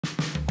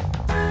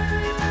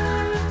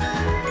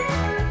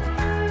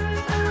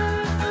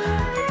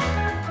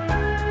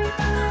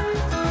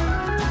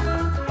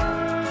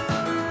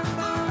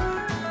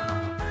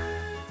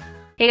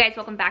Hey guys,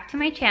 welcome back to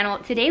my channel.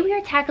 Today we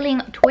are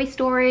tackling toy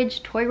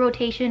storage, toy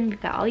rotation.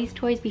 We've got all these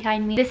toys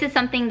behind me. This is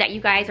something that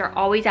you guys are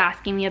always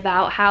asking me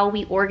about, how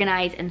we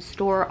organize and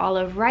store all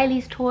of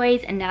Riley's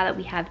toys. And now that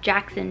we have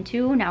Jackson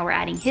too, now we're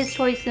adding his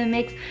toys to the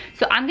mix.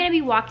 So I'm gonna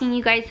be walking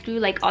you guys through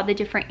like all the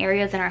different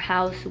areas in our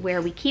house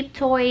where we keep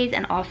toys,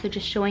 and also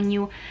just showing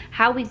you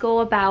how we go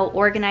about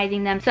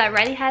organizing them so that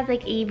Riley has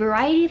like a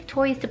variety of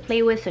toys to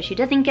play with, so she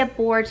doesn't get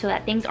bored, so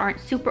that things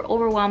aren't super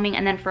overwhelming.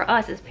 And then for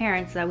us as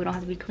parents, so that we don't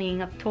have to be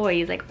cleaning up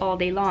toys like all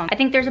day long. I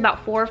think there's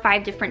about 4 or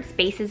 5 different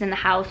spaces in the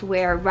house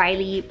where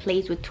Riley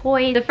plays with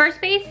toys. The first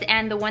space,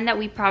 and the one that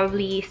we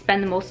probably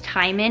spend the most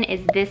time in,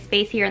 is this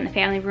space here in the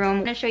family room.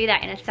 I'm gonna show you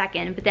that in a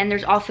second. But then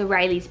there's also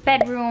Riley's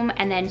bedroom,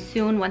 and then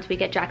soon, once we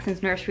get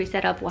Jackson's nursery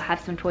set up, we'll have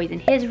some toys in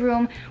his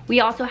room. We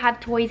also have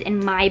toys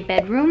in my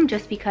bedroom,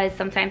 just because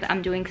sometimes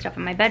I'm doing stuff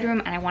in my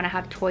bedroom and I want to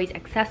have toys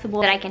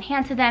accessible that I can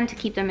hand to them to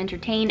keep them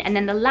entertained. And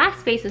then the last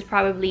space is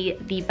probably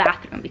the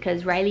bathroom,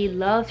 because Riley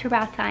loves her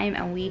bath time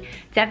and we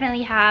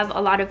definitely have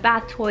a lot of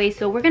bath toys.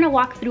 So we're gonna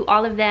walk through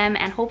all of them,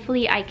 and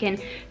hopefully I can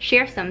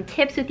share some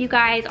tips with you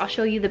guys. I'll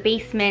show you the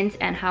basement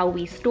and how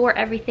we store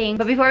everything.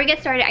 But before we get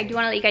started, I do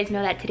want to let you guys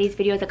know that today's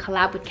video is a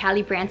collab with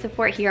Callie Brand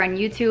Support here on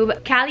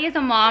YouTube. Callie is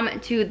a mom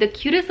to the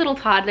cutest little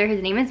toddler.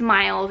 His name is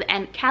Miles,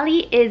 and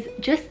Callie is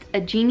just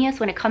a genius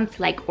when it comes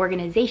to like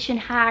organization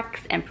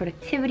hacks and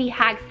productivity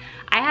hacks.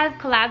 I have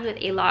collabed with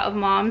a lot of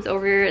moms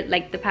over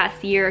like the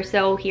past year or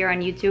so here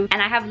on YouTube,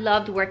 and I have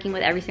loved working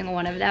with every single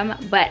one of them.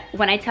 But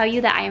when I tell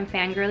you that I am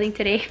fangirling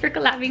today for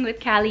collabing with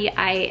Callie,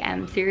 I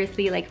am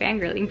seriously like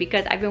fangirling,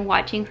 because I've been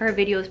watching her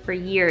videos for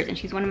years and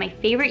she's one of my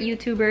favorite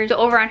YouTubers. So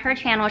over on her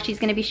channel, she's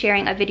gonna be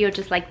sharing a video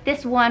just like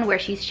this one, where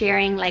she's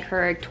sharing like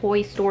her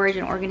toy storage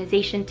and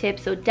organization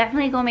tips. So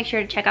definitely go make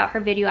sure to check out her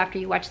video after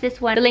you watch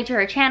this one. The link to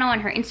her channel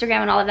and her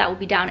Instagram and all of that will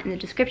be down in the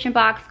description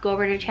box. Go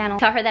over to her channel,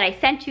 tell her that I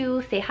sent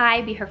you, say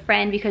hi, be her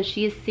friend, because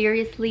she is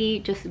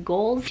seriously just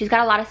goals. She's got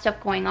a lot of stuff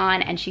going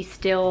on and she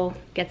still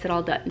gets it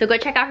all done. So go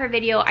check out her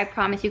video. I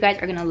promise you guys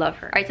are gonna love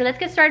her. All right, so let's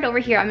get started over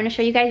here. I'm gonna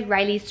show you guys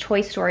Riley's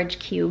toy storage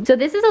cube. So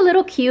this is a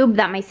little cube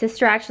that my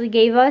sister actually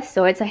gave us.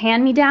 So it's a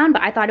hand-me-down,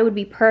 but I thought it would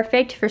be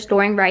perfect for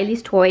storing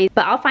Riley's toys.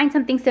 But I'll find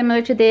something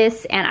similar to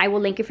this and I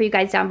will link it for you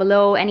guys down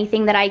below.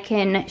 Anything that I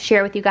can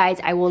share with you guys,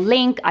 I will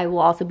link. I will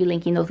also be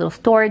linking those little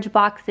storage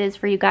boxes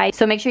for you guys.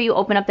 So make sure you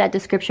open up that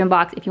description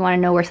box if you wanna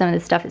know where some of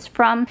this stuff is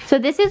from. So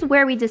this is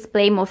where we display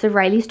most of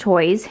Riley's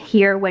toys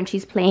here when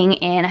she's playing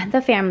in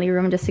the family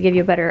room, just to give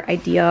you a better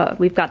idea.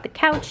 We've got the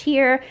couch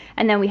here,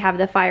 and then we have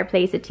the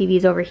fireplace, the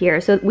TV's over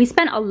here. So we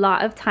spent a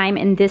lot of time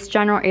in this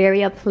general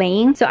area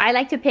playing. So I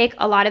like to pick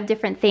a lot of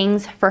different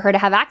things for her to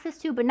have access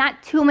to, but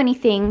not too many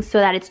things, so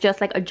that it's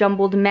just like a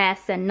jumbled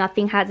mess and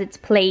nothing has its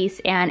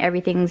place and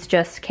everything's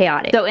just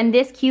chaotic. So in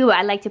this cube,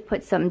 I like to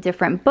put some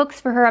different books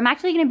for her. I'm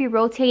actually gonna be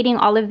rotating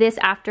all of this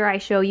after I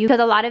show you,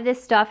 because a lot of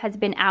this stuff has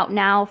been out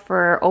now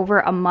for over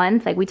a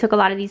month. Like we took a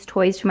lot of these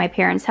toys to my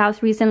parents'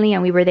 house recently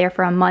and we were there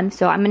for a month,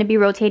 so I'm gonna be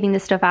rotating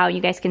this stuff out.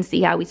 You guys can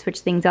see how we switch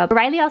things up.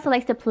 Riley also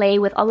likes to play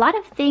with a lot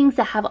of things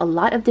that have a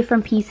lot of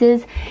different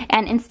pieces,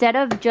 and instead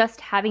of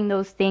just having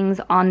those things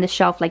on the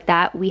shelf like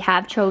that, we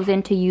have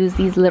chosen to use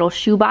these little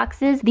shoe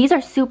boxes. These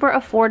are super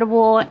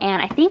affordable,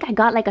 and I think I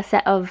got like a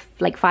set of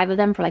like 5 of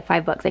them for like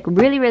 $5, like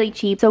really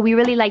cheap. So we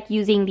really like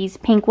using these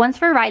pink ones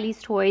for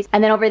Riley's toys,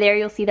 and then over there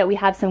you'll see that we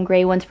have some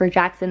gray ones for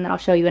Jackson that I'll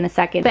show you in a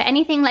second. But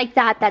anything like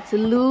that that's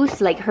loose,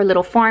 like her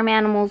little farm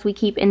animals, we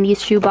keep in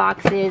these shoe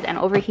boxes. And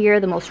over here,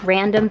 the most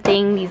random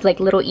thing, these like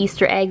little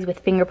Easter eggs with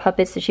finger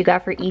puppets that she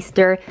got for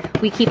Easter,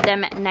 we keep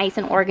them nice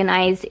and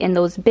organized in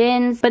those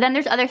bins. But then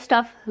there's other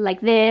stuff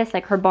like this,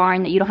 like her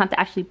barn, that you don't have to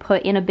actually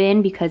put in a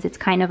bin because it's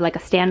kind of like a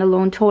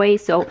standalone toy.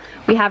 So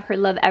we have her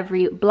Love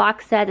Every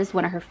block set. This is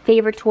one of her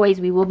favorite toys.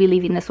 We will be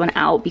leaving this one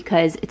out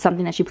because it's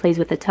something that she plays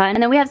with a ton.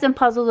 And then we have some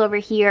puzzles over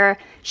here.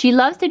 She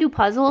loves to do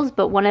puzzles,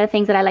 but one of the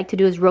things that I like to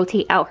do is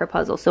rotate out her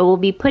puzzles. So we'll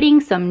be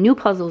putting some new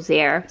puzzles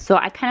there. So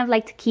I kind of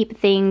like to keep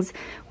things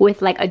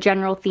with like a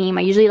general theme.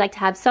 I usually like to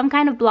have some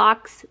kind of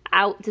blocks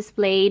out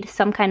displayed,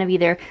 some kind of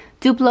either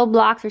Duplo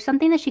blocks or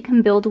something that she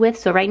can build with.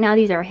 So right now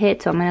these are a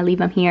hit, so I'm gonna leave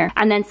them here.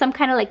 And then some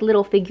kind of like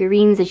little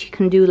figurines that she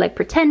can do like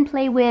pretend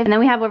play with. And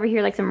then we have over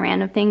here like some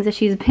random things that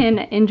she's been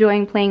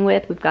enjoying playing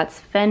with. We've got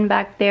Sven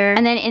back there.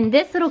 And then in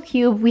this little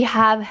cube, we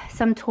have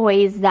some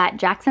toys that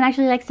Jackson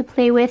actually likes to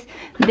play with.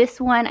 This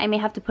one I may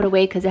have to put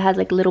away because it has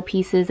like little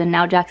pieces, and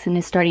now Jackson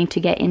is starting to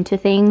get into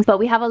things. But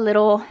we have a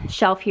little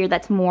shelf here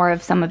that's more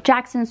of some of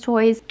Jackson's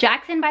toys.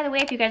 Jackson, by the way,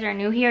 if you guys are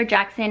new here,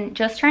 Jackson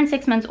just turned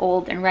 6 months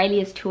old and Riley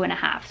is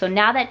 2.5. So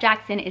now that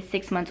Jackson is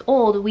 6 months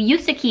old, we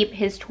used to keep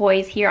his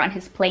toys here on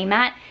his play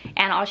mat,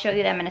 and I'll show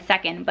you them in a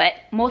second, but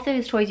most of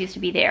his toys used to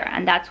be there,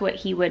 and that's what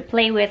he would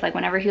play with. Like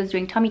whenever he was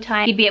doing tummy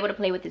time, he'd be able to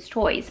play with his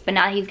toys. But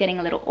now that he's getting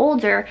a little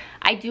older,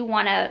 I do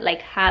want to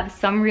like have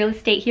some real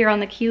estate here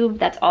on the cube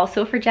that's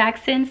also for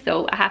Jackson.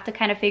 So I have to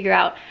kind of figure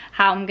out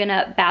how I'm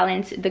gonna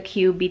balance the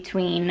cube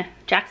between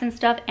Jackson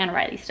stuff and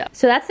Riley stuff.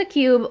 So that's the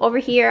cube. Over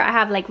here I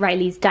have like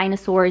Riley's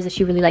dinosaurs that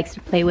she really likes to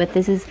play with.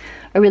 This is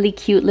a really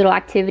cute little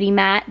activity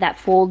mat that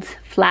folds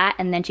flat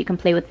and then she can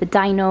play with the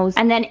dinos.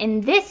 And then in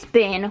this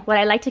bin, what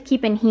I like to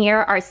keep in here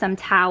are some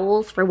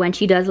towels for when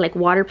she does like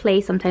water play.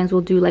 Sometimes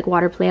we'll do like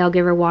water play. I'll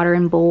give her water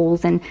in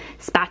bowls and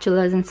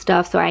spatulas and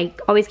stuff. So I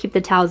always keep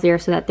the towels there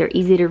so that they're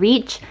easy to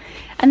reach.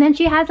 And then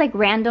she has like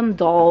random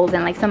dolls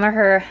and like some of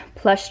her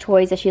plush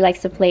toys that she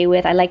likes to play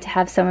with. I like to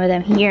have some of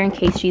them here in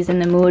case she's in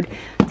the mood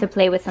to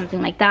play with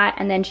something like that.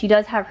 And then she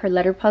does have her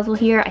letter puzzle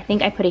here. I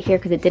think I put it here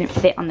because it didn't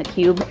fit on the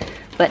cube.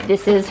 But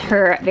this is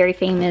her very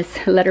famous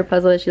letter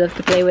puzzle that she loves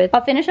to play with.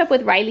 I'll finish up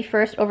with Riley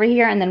first over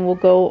here and then we'll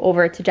go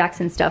over to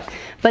Jackson stuff.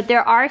 But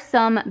there are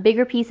some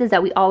bigger pieces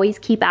that we always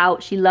keep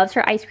out. She loves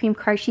her ice cream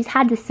cart. She's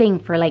had this thing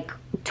for like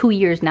 2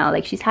 years now.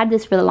 Like she's had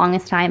this for the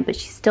longest time, but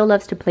she still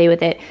loves to play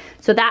with it.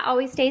 So that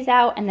always stays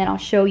out. And then I'll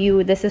show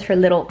you, this is her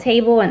little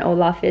table and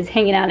Olaf is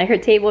hanging out at her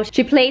table.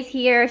 She plays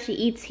here, she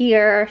eats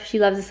here. She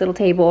loves this little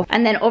table.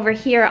 And then over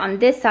here on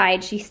this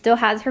side, she still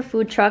has her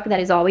food truck that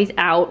is always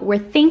out. We're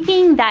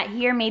thinking that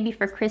here maybe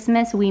for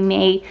Christmas, we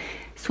may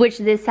switch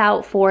this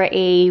out for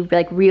a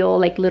like real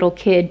like little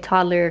kid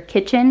toddler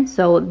kitchen.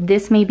 So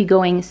this may be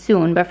going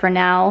soon, but for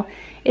now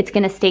it's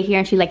gonna stay here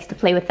and she likes to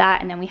play with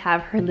that. And then we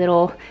have her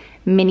little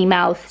Minnie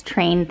Mouse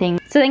train thing.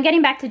 So then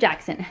getting back to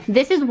Jackson,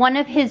 this is one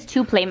of his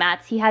 2 play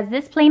mats. He has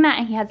this play mat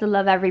and he has the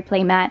Love Every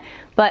play mat,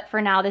 but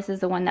for now this is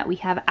the one that we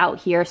have out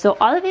here. So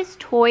all of his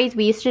toys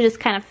we used to just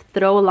kind of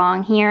throw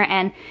along here,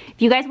 and if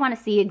you guys want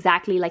to see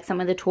exactly like some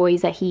of the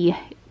toys that he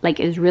like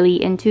is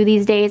really into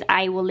these days,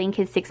 I will link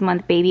his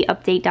 6-month baby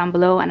update down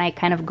below and I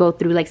kind of go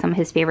through like some of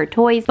his favorite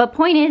toys. But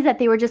point is that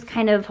they were just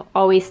kind of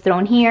always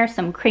thrown here.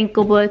 Some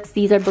crinkle books,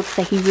 these are books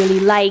that he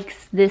really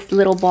likes. This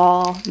little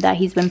ball that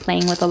he's been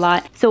playing with a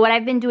lot. So what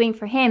I've been doing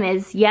for him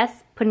is, yes,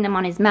 putting them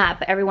on his mat,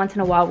 but every once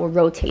in a while we'll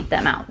rotate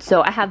them out.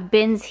 So I have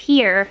bins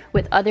here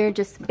with other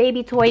just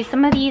baby toys.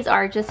 Some of these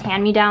are just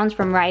hand-me-downs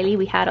from Riley.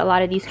 We had a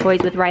lot of these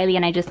toys with Riley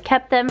and I just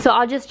kept them. So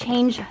I'll just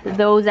change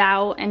those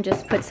out and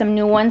just put some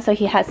new ones so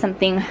he has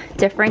something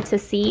different to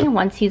see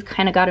once he's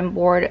kind of gotten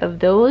bored of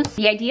those.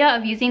 The idea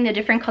of using the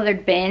different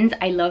colored bins,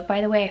 I love,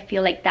 by the way. I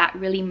feel like that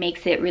really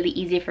makes it really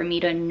easy for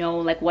me to know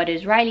like what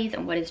is Riley's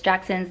and what is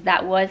Jackson's.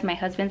 That was my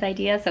husband's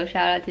idea, so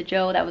shout out to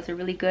Joe. That was a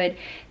really good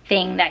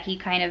thing that he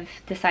kind of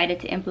decided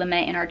to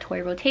implement in our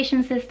toy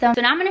rotation system.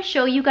 So now I'm going to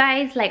show you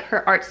guys like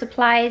her art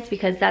supplies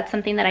because that's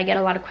something that I get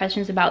a lot of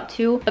questions about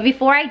too. But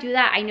before I do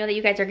that, I know that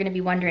you guys are going to be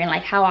wondering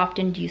like how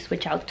often do you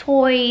switch out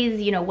toys?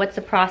 You know, what's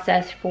the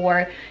process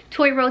for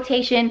toy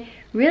rotation?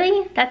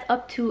 Really, that's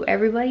up to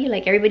everybody.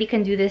 Like everybody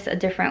can do this a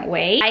different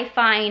way. I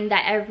find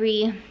that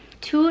every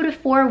 2 to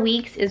 4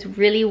 weeks is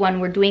really when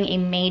we're doing a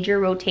major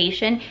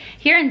rotation.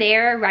 Here and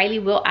there, Riley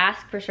will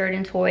ask for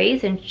certain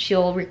toys and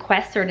she'll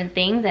request certain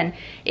things, and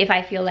if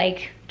I feel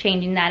like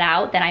changing that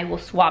out, then I will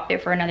swap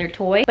it for another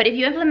toy. But if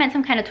you implement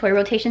some kind of toy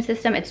rotation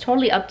system, it's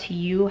totally up to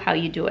you how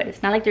you do it.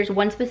 It's not like there's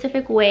one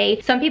specific way.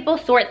 Some people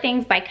sort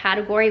things by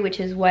category, which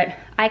is what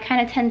I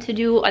kind of tend to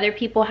do. Other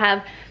people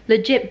have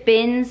legit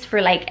bins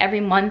for like every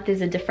month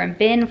is a different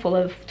bin full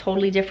of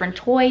totally different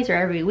toys, or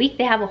every week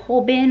they have a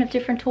whole bin of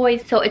different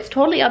toys. So it's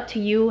totally up to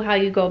you how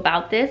you go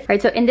about this.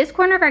 Right, so in this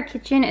corner of our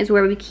kitchen is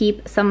where we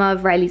keep some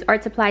of Riley's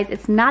art supplies.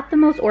 It's not the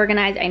most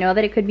organized. I know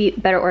that it could be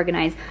better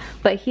organized,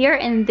 but here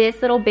in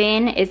this little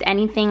bin is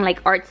anything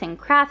like arts and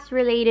crafts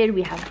related.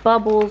 We have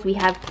bubbles, we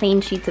have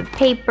plain sheets of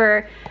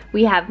paper,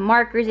 we have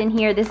markers in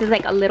here. This is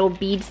like a little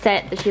bead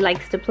set that she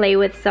likes to play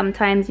with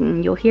sometimes,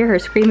 and you'll hear her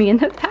screaming in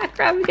the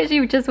background because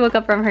she just woke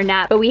up from her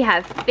nap. But we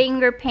have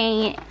finger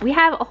paint, we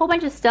have a whole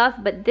bunch of stuff,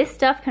 but this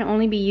stuff can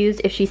only be used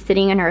if she's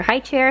sitting in her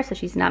high chair so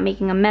she's not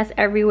making a mess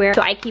everywhere.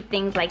 So I keep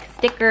things like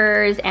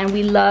stickers, and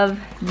we love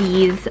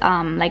these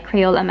like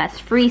Crayola MS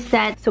free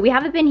sets. So we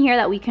have a bin here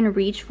that we can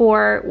reach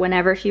for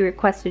whenever she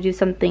requests to do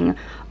something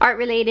art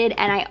related.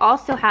 And I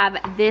also have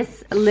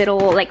this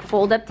little like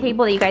fold up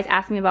table that you guys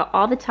ask me about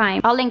all the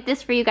time. I'll link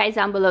this for you guys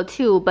down below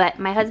too, but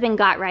my husband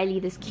got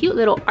Riley this cute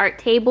little art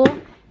table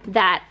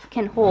that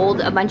can hold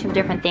a bunch of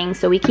different things.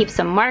 So we keep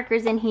some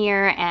markers in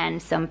here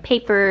and some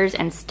papers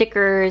and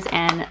stickers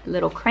and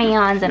little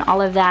crayons and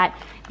all of that.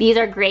 These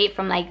are great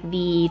from like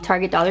the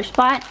Target dollar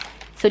spot.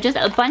 So just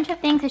a bunch of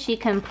things that she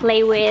can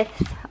play with,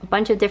 a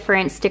bunch of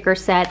different sticker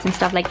sets and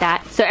stuff like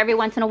that. So every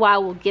once in a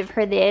while we'll give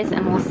her this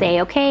and we'll say,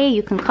 okay,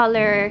 you can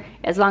color,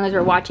 as long as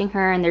we're watching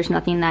her and there's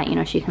nothing that, you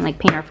know, she can like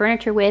paint our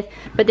furniture with.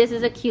 But this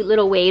is a cute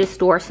little way to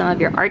store some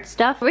of your art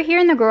stuff. Over here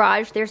in the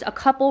garage, there's a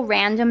couple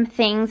random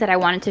things that I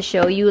wanted to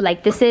show you.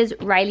 Like this is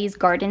Riley's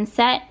garden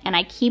set, and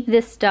I keep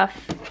this stuff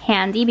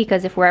handy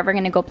because if we're ever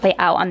gonna go play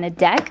out on the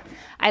deck,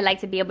 I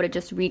like to be able to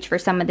just reach for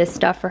some of this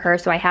stuff for her.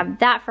 So I have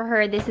that for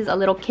her. This is a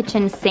little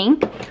kitchen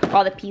sink.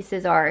 All the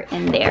pieces are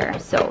in there.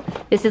 So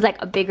this is like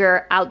a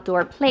bigger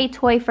outdoor play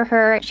toy for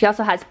her. She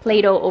also has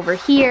Play-Doh over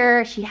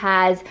here. She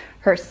has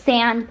her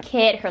sand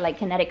kit, her like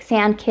kinetic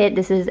sand kit.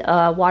 This is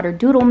a water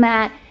doodle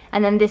mat.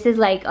 And then this is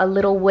like a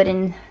little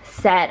wooden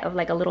set of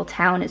like a little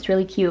town. It's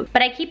really cute.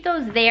 But I keep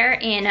those there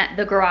in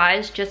the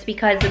garage just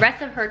because the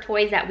rest of her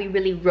toys that we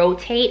really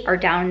rotate are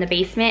down in the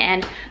basement,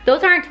 and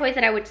those aren't toys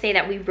that I would say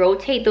that we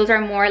rotate. Those are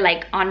more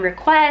like on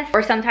request,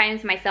 or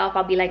sometimes myself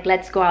I'll be like,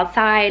 let's go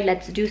outside,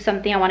 let's do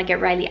something. I want to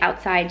get Riley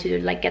outside to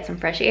like get some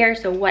fresh air.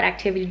 So what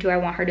activity do I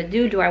want her to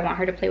do? Do I want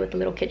her to play with the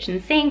little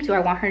kitchen sink? Do I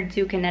want her to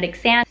do kinetic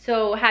sand?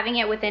 So having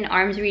it within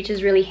arm's reach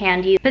is really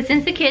handy. But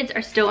since the kids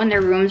are still in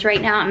their rooms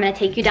right now, I'm gonna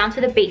take you down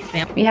to the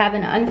basement. We have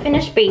an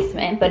unfinished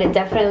basement, but it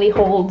definitely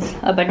holds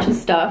a bunch of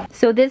stuff.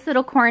 So this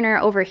little corner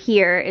over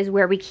here is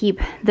where we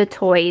keep the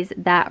toys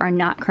that are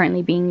not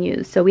currently being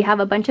used. So we have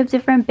a bunch of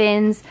different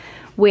bins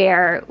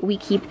where we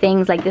keep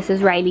things like, this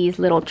is Riley's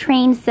little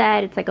train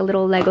set. It's like a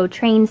little Lego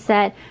train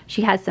set.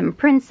 She has some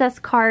princess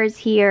cars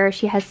here.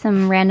 She has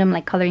some random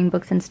like coloring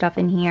books and stuff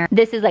in here.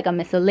 This is like a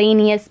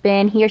miscellaneous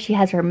bin. Here she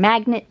has her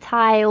magnet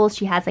tiles.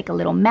 She has like a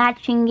little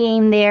matching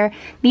game there.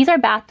 These are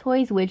bath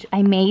toys, which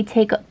I may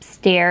take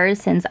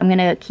upstairs since I'm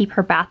gonna keep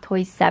her bath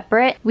toys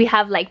separate. We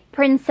have like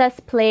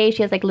princess play.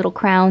 She has like little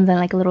crowns and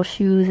like little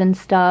shoes and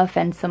stuff,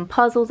 and some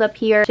puzzles up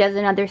here. She has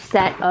another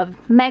set of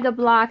Mega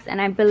Blocks,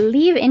 and I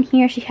believe in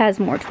here she has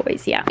more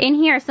toys. Yeah, in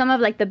here are some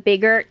of like the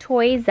bigger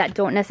toys that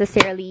don't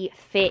necessarily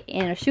fit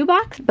in a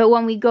shoebox, but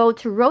when we go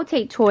to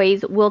rotate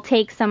toys, we'll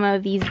take some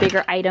of these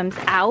bigger items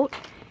out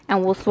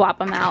and we'll swap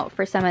them out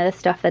for some of the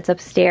stuff that's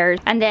upstairs.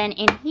 And then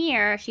in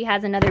here, she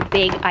has another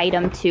big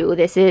item too.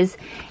 This is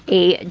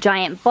a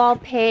giant ball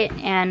pit,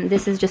 and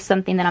this is just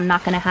something that I'm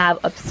not gonna have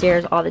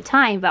upstairs all the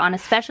time, but on a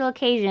special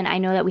occasion, I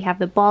know that we have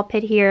the ball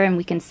pit here and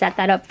we can set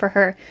that up for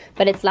her,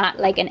 but it's not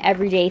like an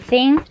everyday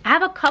thing. I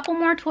have a couple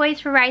more toys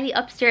for Riley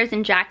upstairs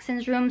in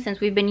Jackson's room since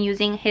we've been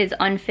using his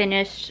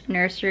unfinished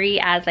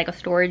nursery as like a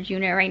storage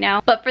unit right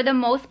now. But for the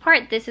most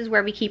part, this is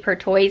where we keep her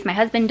toys. My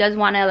husband does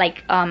wanna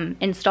like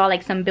install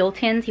like some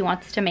built-ins. He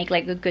wants to make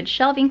like a good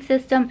shelving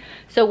system.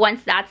 So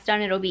once that's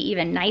done, it'll be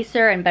even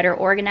nicer and better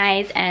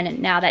organized.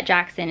 And now that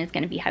Jackson is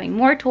going to be having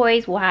more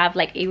toys, we'll have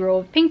like a row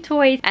of pink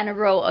toys and a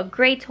row of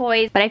gray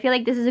toys. But I feel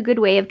like this is a good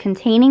way of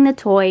containing the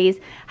toys.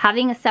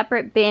 Having a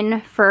separate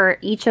bin for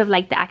each of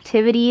like the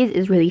activities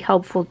is really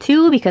helpful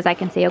too, because I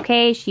can say,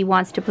 okay, she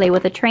wants to play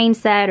with a train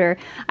set, or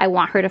I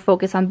want her to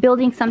focus on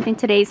building something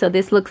today, so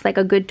this looks like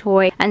a good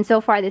toy. And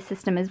so far this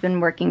system has been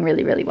working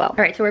really, really well.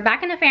 All right, so we're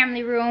back in the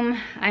family room.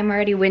 I'm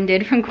already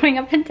winded from going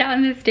up and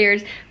down the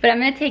stairs, but I'm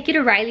gonna take you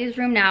to Riley's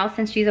room now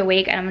since she's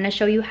awake, and I'm gonna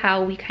show you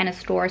how we kind of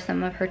store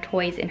some of her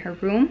toys in her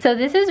room. So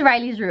this is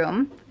Riley's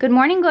room. Good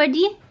morning,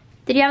 Gordy.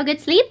 Did you have a good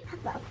sleep?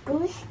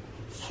 Good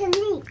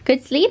sleep.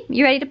 Good sleep?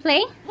 You ready to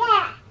play?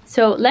 Yeah.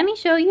 So let me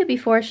show you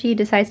before she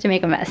decides to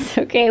make a mess,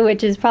 okay?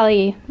 Which is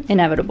probably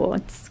inevitable.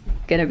 It's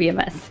gonna be a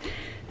mess.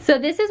 So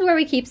this is where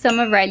we keep some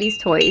of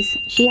Riley's toys.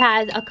 She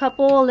has a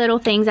couple little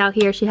things out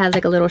here. She has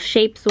like a little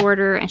shape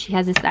sorter, and she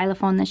has this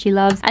xylophone that she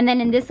loves. And then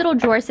in this little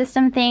drawer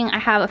system thing, I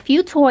have a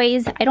few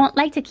toys. I don't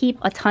like to keep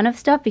a ton of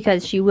stuff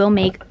because she will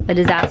make a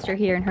disaster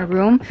here in her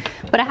room.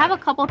 But I have a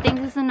couple things.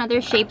 This is another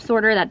shape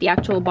sorter that the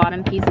actual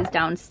bottom piece is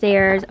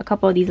downstairs. A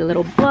couple of these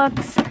little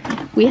books.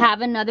 We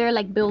have another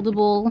like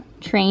buildable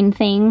train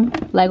thing,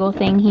 Lego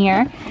thing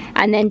here.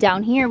 And then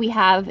down here we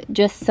have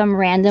just some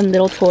random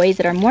little toys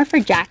that are more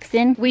for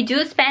Jackson. We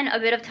do spend a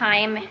bit of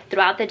time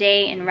throughout the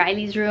day in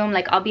Riley's room.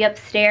 Like I'll be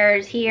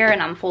upstairs here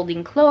and I'm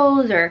folding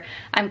clothes, or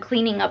I'm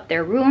cleaning up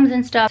their rooms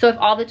and stuff. So if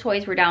all the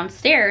toys were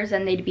downstairs,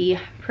 then they'd be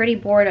pretty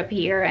bored up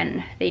here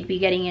and they'd be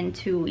getting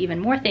into even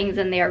more things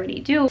than they already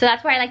do. So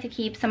that's why I like to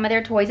keep some of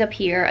their toys up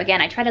here.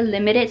 Again, I try to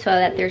limit it so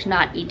that there's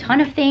not a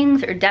ton of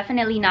things, or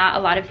definitely not a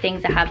lot of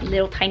things that have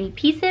little tiny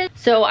pieces.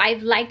 So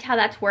I've liked how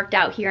that's worked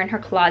out here in her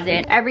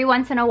closet. Every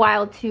once in a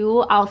while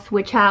too, I'll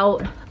switch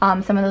out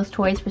some of those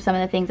toys for some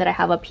of the things that I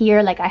have up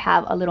here. Like I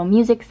have a little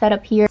music set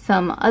up here,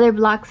 some other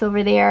blocks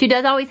over there. She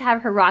does always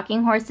have her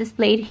rocking horse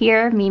displayed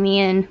here. Mimi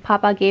and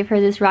Papa gave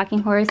her this rocking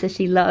horse that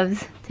she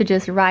loves to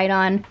just ride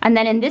on. And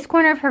then in this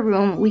corner of her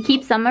room, we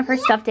keep some of her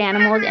stuffed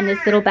animals in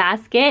this little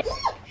basket.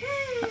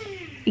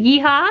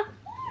 Yeehaw!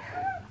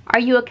 Are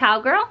you a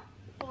cowgirl?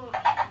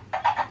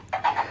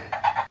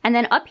 And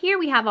then up here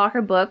we have all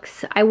her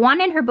books. I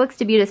wanted her books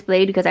to be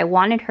displayed because I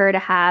wanted her to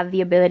have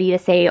the ability to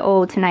say,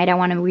 oh, tonight I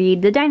want to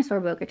read the dinosaur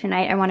book, or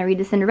tonight I want to read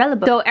the Cinderella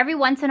book. So every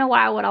once in a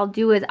while what I'll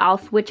do is I'll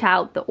switch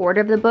out the order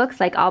of the books.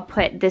 Like I'll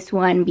put this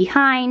one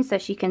behind so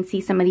she can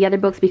see some of the other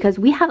books, because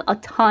we have a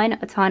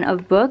ton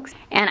of books.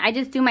 And I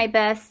just do my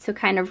best to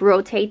kind of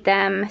rotate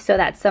them so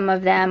that some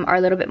of them are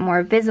a little bit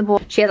more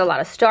visible. She has a lot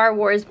of Star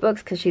Wars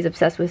books because she's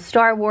obsessed with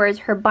Star Wars.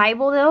 Her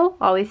Bible though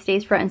always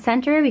stays front and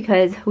center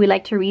because we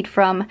like to read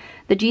from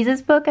the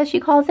Jesus book, as she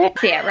calls it.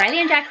 So yeah, Riley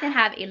and Jackson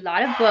have a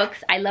lot of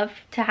books. I love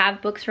to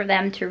have books for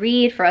them to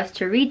read, for us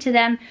to read to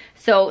them.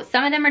 So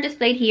some of them are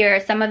displayed here,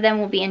 some of them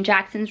will be in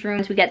Jackson's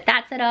room. So we get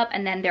that set up,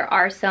 and then there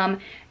are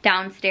some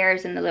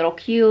downstairs in the little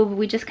cube.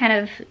 We just kind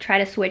of try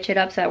to switch it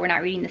up so that we're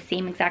not reading the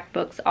same exact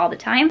books all the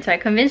time. So I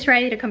convinced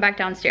Riley to come back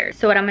downstairs.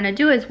 So what I'm gonna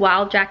do is,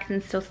 while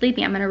Jackson's still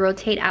sleeping, I'm gonna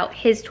rotate out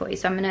his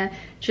toys. So I'm gonna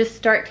just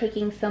start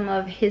taking some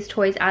of his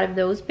toys out of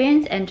those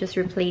bins and just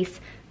replace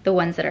the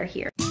ones that are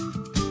here.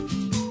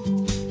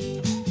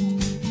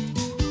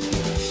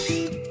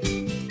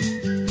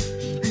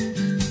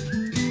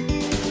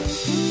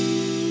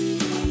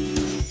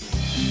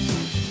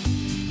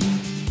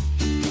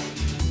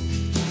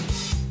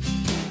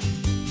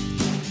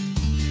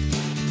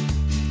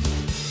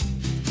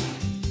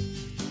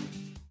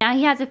 now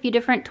he has a few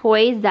different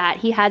toys that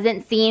he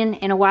hasn't seen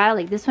in a while.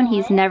 Like this one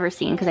he's never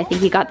seen because I think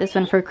he got this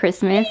one for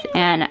Christmas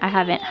and I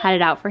haven't had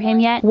it out for him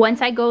yet.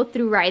 Once I go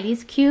through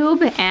Riley's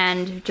cube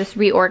and just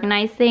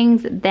reorganize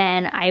things,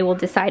 then I will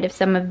decide if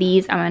some of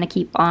these I'm gonna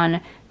keep on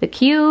the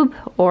cube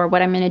or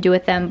what I'm gonna do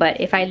with them.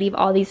 But if I leave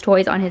all these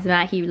toys on his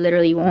mat, he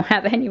literally won't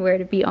have anywhere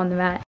to be on the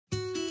mat.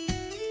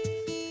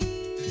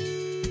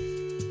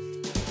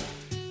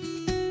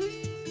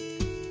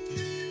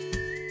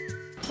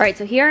 Alright,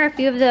 so here are a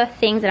few of the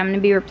things that I'm going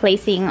to be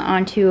replacing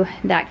onto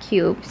that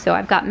cube. So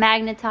I've got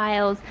magnet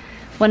tiles,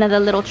 one of the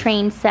little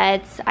train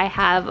sets. I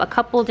have a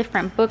couple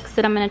different books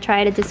that I'm going to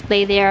try to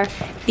display there.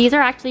 These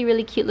are actually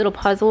really cute little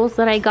puzzles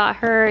that I got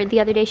her the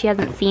other day. She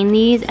hasn't seen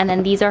these. And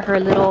then these are her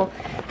little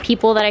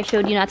people that I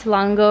showed you not too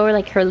long ago,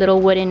 like her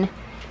little wooden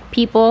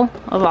people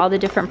of all the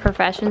different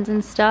professions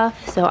and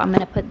stuff. So I'm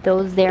going to put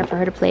those there for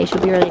her to play. She'll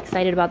be really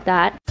excited about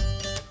that.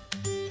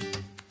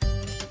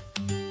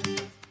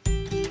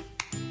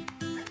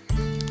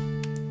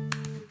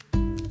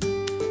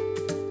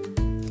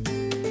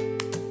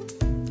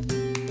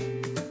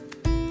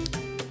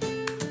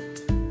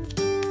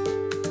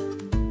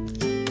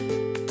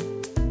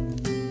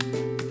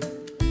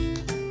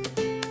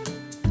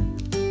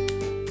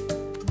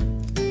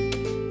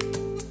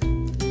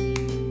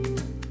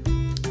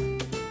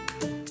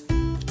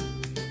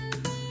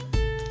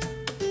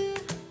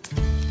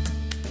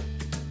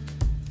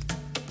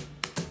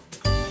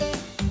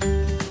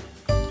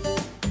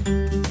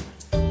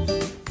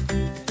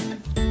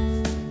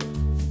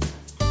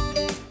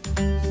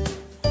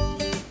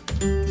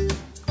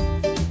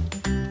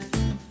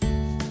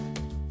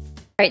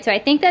 Alright, so I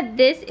think that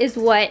this is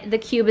what the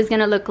cube is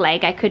gonna look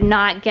like. I could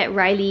not get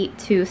Riley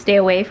to stay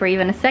away for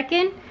even a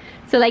second.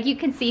 So like you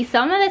can see,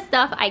 some of the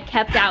stuff I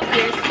kept out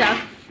here,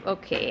 stuff,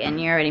 okay,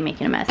 and you're already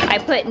making a mess. I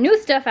put new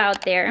stuff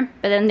out there,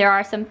 but then there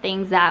are some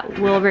things that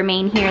will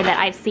remain here that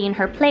I've seen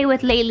her play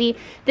with lately.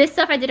 This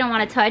stuff I didn't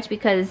want to touch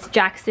because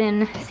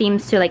Jackson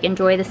seems to like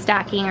enjoy the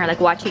stacking or like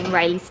watching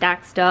Riley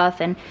stack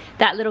stuff, and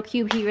that little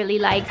cube he really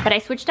likes. But I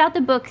switched out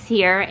the books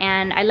here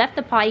and I left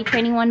the potty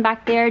training one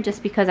back there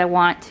just because I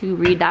want to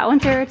read that one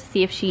to her to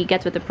see if she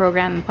gets with the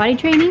program in potty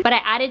training. But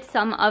I added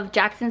some of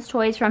Jackson's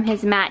toys from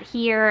his mat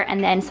here,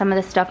 and then some of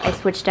the stuff I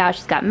switched out.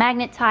 She's got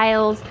magnet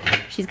tiles,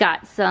 she's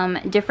got some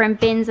different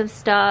bins of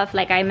stuff.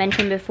 Like I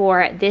mentioned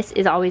before, this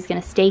is always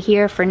going to stay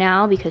here for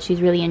now because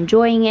she's really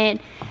enjoying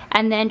it.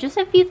 And then just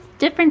a few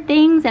different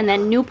things, and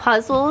then new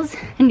puzzles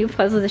new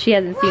puzzles that she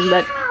hasn't seen.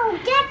 But wow,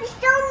 that's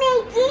so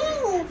many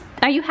things.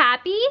 Are you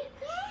happy?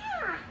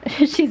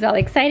 Yeah. She's all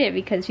excited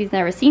because she's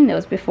never seen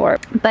those before.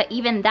 But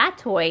even that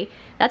toy,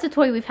 that's a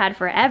toy we've had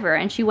forever,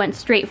 and she went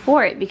straight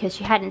for it because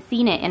she hadn't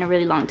seen it in a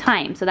really long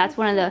time. So that's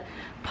one of the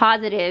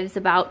positives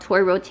about toy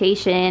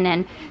rotation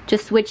and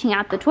just switching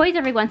out the toys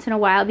every once in a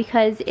while,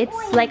 because it's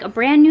like a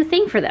brand new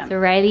thing for them. So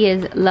Riley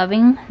is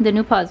loving the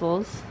new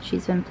puzzles.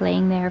 She's been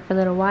playing there for a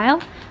little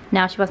while.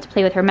 Now she wants to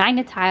play with her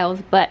magnet tiles,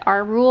 but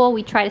our rule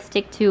we try to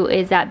stick to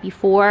is that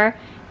before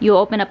you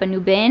open up a new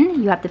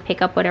bin, you have to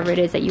pick up whatever it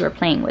is that you are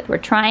playing with. We're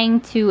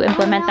trying to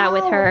implement that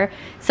with her.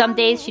 Some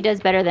days she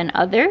does better than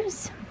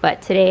others,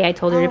 but today I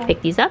told her to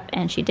pick these up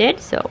and she did,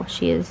 so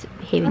she is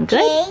behaving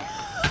good.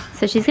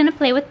 So she's gonna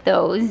play with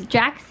those.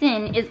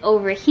 Jackson is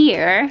over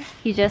here.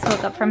 He just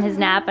woke up from his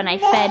nap and I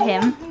fed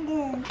him.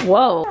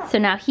 Whoa. So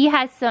now he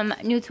has some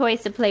new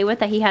toys to play with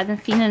that he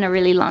hasn't seen in a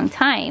really long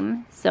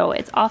time. So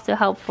it's also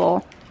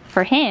helpful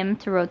for him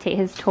to rotate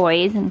his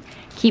toys and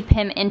keep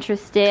him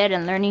interested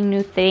and learning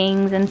new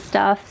things and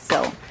stuff.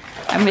 So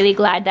I'm really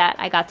glad that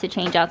I got to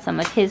change out some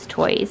of his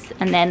toys.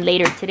 And then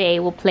later today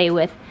we'll play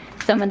with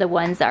some of the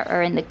ones that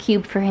are in the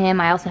cube for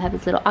him. I also have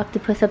his little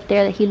octopus up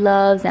there that he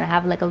loves, and I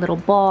have like a little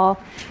ball.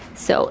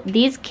 So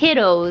these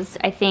kiddos,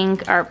 I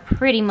think, are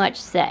pretty much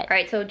set. All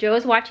right, so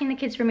Joe's watching the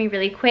kids for me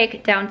really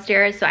quick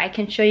downstairs so I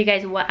can show you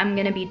guys what I'm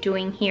gonna be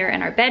doing here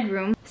in our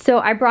bedroom. So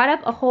I brought up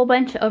a whole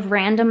bunch of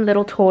random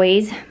little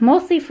toys,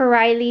 mostly for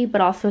Riley,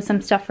 but also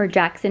some stuff for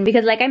Jackson.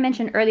 Because like I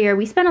mentioned earlier,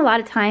 we spend a lot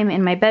of time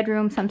in my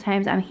bedroom.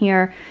 Sometimes I'm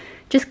here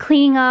just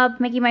cleaning up,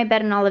 making my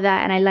bed and all of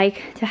that, and I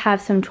like to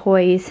have some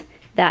toys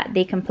that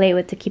they can play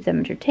with to keep them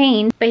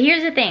entertained. But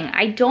here's the thing,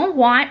 I don't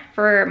want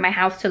for my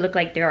house to look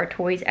like there are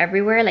toys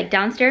everywhere. Like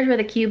downstairs where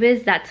the cube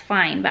is, that's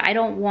fine, but I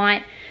don't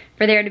want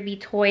for there to be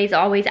toys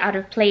always out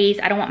of place.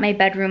 I don't want my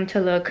bedroom to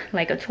look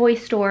like a toy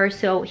store.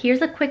 So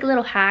here's a quick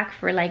little hack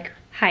for like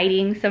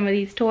hiding some of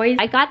these toys.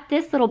 I got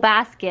this little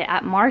basket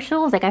at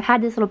Marshall's. Like I've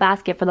had this little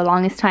basket for the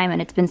longest time and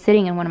it's been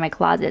sitting in one of my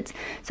closets.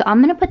 So I'm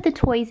gonna put the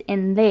toys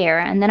in there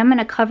and then I'm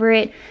gonna cover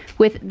it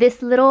with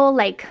this little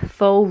like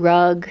faux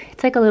rug.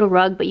 It's like a little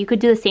rug, but you could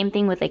do the same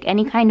thing with like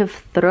any kind of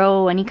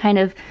throw, any kind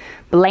of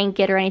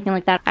blanket or anything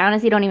like that. I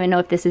honestly don't even know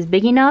if this is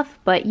big enough,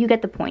 but you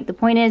get the point. The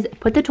point is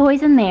put the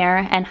toys in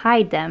there and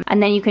hide them,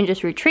 and then you can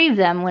just retrieve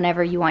them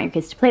whenever you want your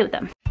kids to play with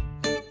them.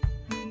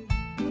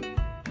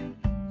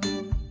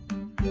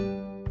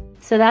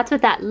 So that's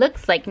what that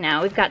looks like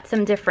now. We've got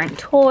some different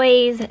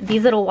toys.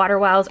 These little water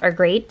wells are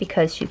great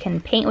because she can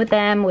paint with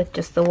them with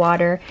just the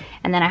water.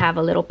 And then I have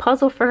a little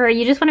puzzle for her.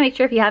 You just want to make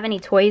sure if you have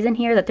any toys in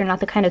here that they're not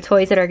the kind of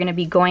toys that are going to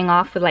be going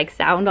off with like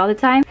sound all the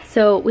time.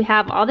 So we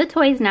have all the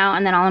toys now,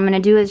 and then all I'm going to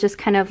do is just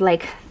kind of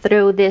like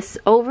throw this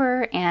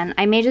over, and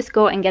I may just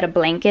go and get a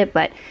blanket,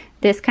 but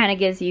this kind of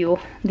gives you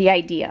the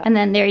idea. And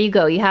then there you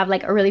go. You have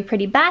like a really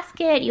pretty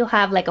basket. You'll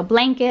have like a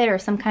blanket or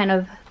some kind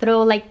of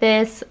throw like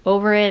this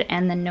over it,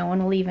 and then no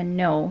one will even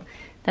know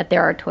that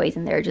there are toys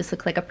in there. It just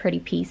looks like a pretty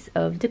piece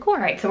of decor.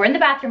 All right, so we're in the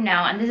bathroom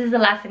now, and this is the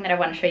last thing that I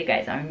want to show you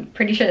guys. I'm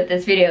pretty sure that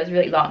this video is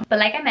really long. But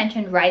like I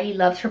mentioned, Riley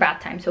loves her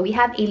bath time. So we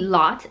have a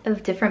lot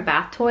of different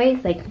bath toys.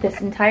 Like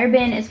this entire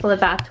bin is full of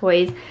bath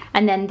toys.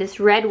 And then this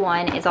red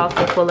one is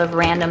also full of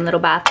random little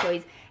bath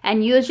toys.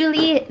 And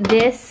usually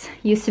this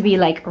used to be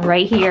like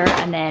right here,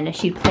 and then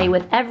she'd play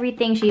with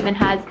everything. She even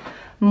has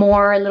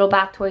more little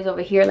bath toys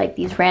over here, like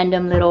these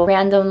random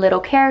little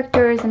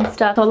characters and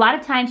stuff. So a lot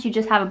of times you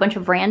just have a bunch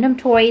of random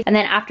toys, and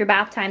then after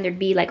bath time there'd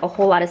be like a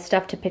whole lot of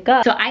stuff to pick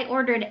up. So I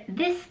ordered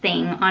this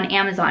thing on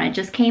Amazon. It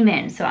just came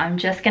in, so I'm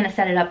just gonna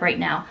set it up right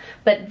now.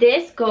 But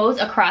this goes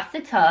across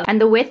the tub,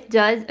 and the width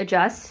does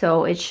adjust,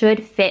 so it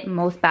should fit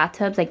most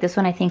bathtubs. Like this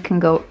one I think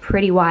can go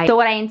pretty wide. So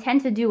what I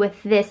intend to do with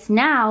this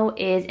now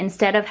is,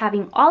 instead of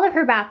having all of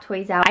her bath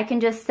toys out, I can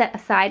just set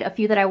aside a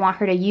few that I want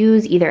her to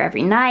use either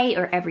every night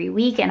or every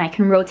week, and I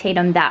can rotate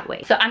them that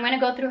way. So I'm gonna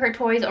go through her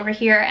toys over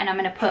here, and I'm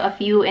gonna put a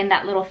few in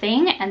that little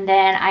thing, and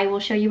then I will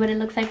show you what it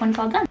looks like when it's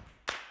all done.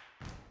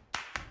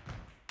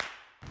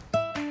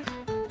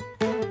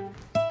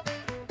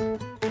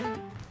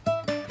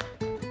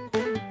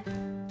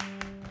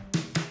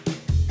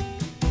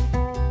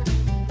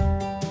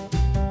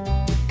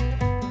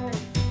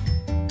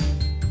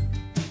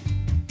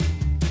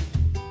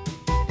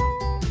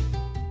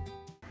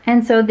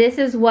 And so this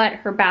is what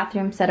her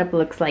bathroom setup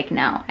looks like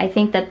now. I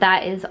think that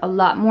that is a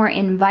lot more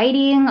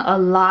inviting, a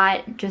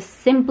lot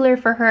just simpler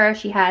for her.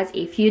 She has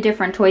a few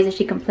different toys that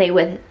she can play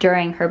with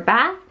during her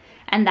bath,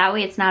 and that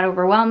way it's not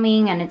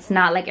overwhelming and it's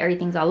not like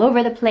everything's all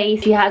over the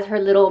place. She has her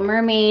little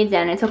mermaids,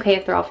 and it's okay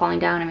if they're all falling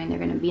down. I mean, they're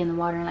gonna be in the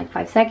water in like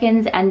 5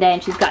 seconds. And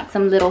then she's got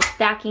some little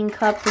stacking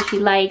cups that she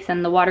likes,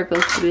 and the water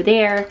goes through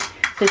there,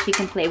 so she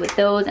can play with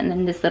those. And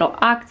then this little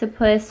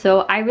octopus.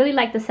 So I really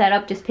like the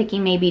setup, just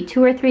picking maybe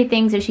 2 or 3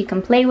 things that she can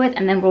play with,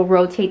 and then we'll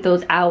rotate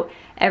those out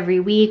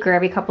every week or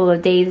every couple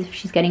of days if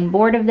she's getting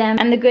bored of them.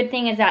 And the good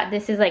thing is that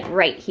this is like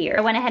right here.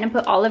 I went ahead and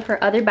put all of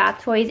her other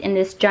bath toys in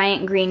this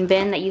giant green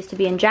bin that used to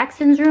be in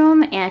Jackson's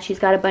room, and she's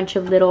got a bunch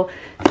of little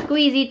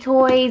squeezy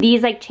toys.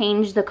 These like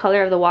change the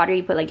color of the water.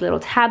 You put like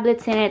little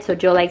tablets in it, so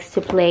Joe likes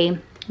to play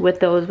with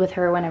those with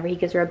her whenever he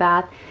gives her a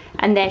bath.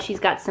 And then she's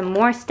got some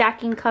more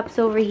stacking cups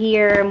over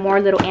here, more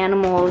little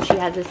animals. She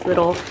has this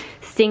little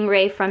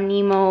stingray from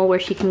Nemo where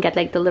she can get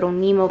like the little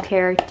Nemo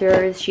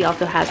characters. She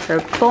also has her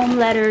foam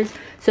letters.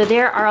 So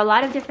there are a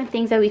lot of different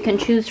things that we can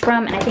choose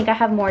from, and I think I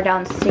have more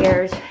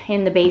downstairs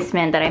in the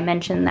basement that I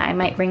mentioned that I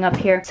might bring up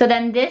here. So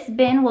then this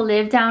bin will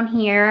live down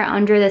here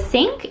under the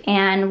sink,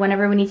 and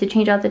whenever we need to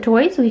change out the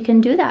toys, we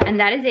can do that. And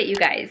that is it, you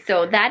guys.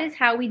 So that is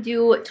how we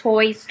do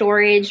toy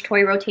storage,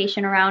 toy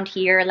rotation around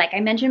here. Like I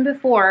mentioned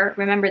before,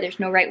 remember there's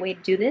no right way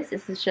to do this.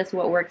 This is just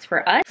what works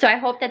for us. So I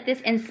hope that this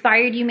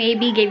inspired you,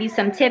 maybe gave you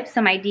some tips,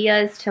 some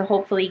ideas to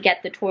hopefully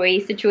get the toy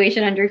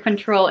situation under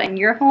control in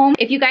your home.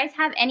 If you guys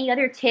have any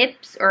other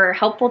tips or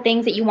helpful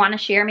things that you want to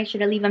share, make sure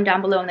to leave them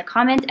down below in the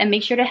comments, and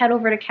make sure to head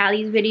over to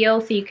Callie's video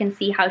so you can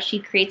see how she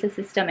creates a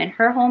system in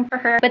her home for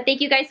her. But thank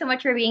you guys so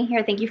much for being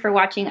here. Thank you for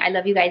watching. I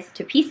love you guys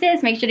to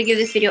pieces. Make sure to give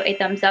this video a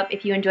thumbs up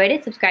if you enjoyed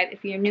it, subscribe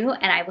if you're new,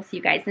 and I will see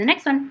you guys in the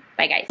next one.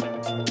 Bye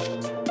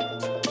guys.